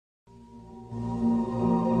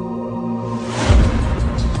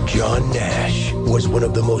John Nash was one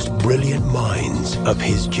of the most brilliant minds of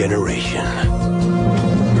his generation.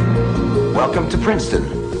 Welcome to Princeton.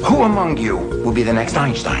 Who among you will be the next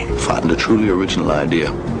Einstein? Find a truly original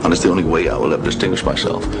idea. And it's the only way I will ever distinguish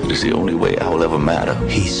myself. It's the only way I will ever matter.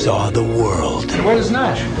 He saw the world. And where's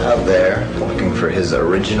Nash? Out there, looking for his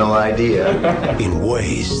original idea. In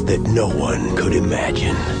ways that no one could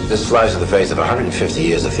imagine. This flies in the face of 150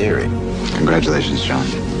 years of theory. Congratulations, John.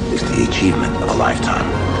 It's the achievement of a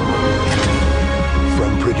lifetime.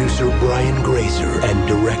 From producer Brian Grazer and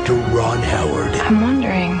director Ron Howard. I'm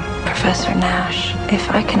wondering, Professor Nash, if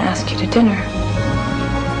I can ask you to dinner.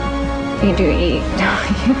 You do eat,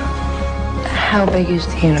 don't you? How big is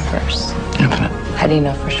the universe? Infinite. How do you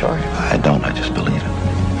know for sure? I don't, I just believe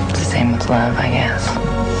it. It's the same with love, I guess.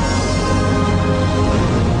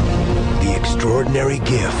 The extraordinary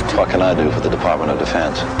gift What can I do for the Department of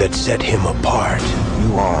Defense? that set him apart.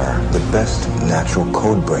 You are the best natural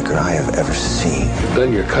code breaker I have ever seen. You've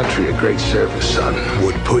done your country a great service, son.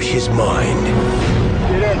 Would push his mind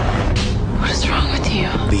What is wrong with you?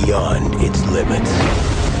 beyond its limits.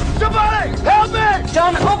 Somebody! Help me!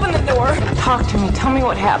 John, open the door. Talk to me. Tell me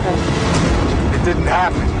what happened. It didn't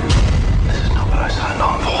happen. This is not what I signed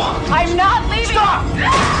on for. I'm not leaving. Stop!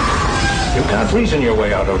 You can't reason your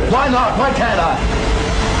way out of this. Why not? Why can't I?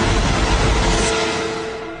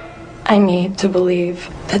 I need to believe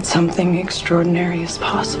that something extraordinary is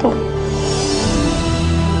possible.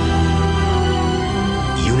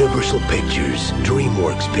 Universal Pictures,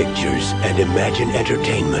 DreamWorks Pictures, and Imagine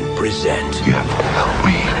Entertainment present You have to help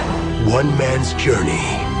me. one man's journey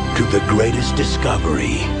to the greatest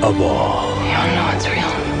discovery of all. You don't know it's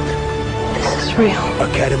real. This is real.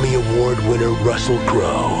 Academy Award winner Russell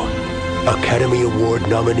Crowe, Academy Award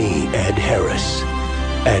nominee Ed Harris,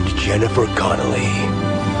 and Jennifer Connelly.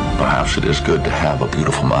 Perhaps it is good to have a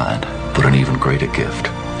beautiful mind, but an even greater gift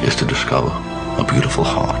is to discover a beautiful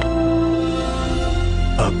heart.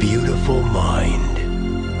 A Beautiful Mind.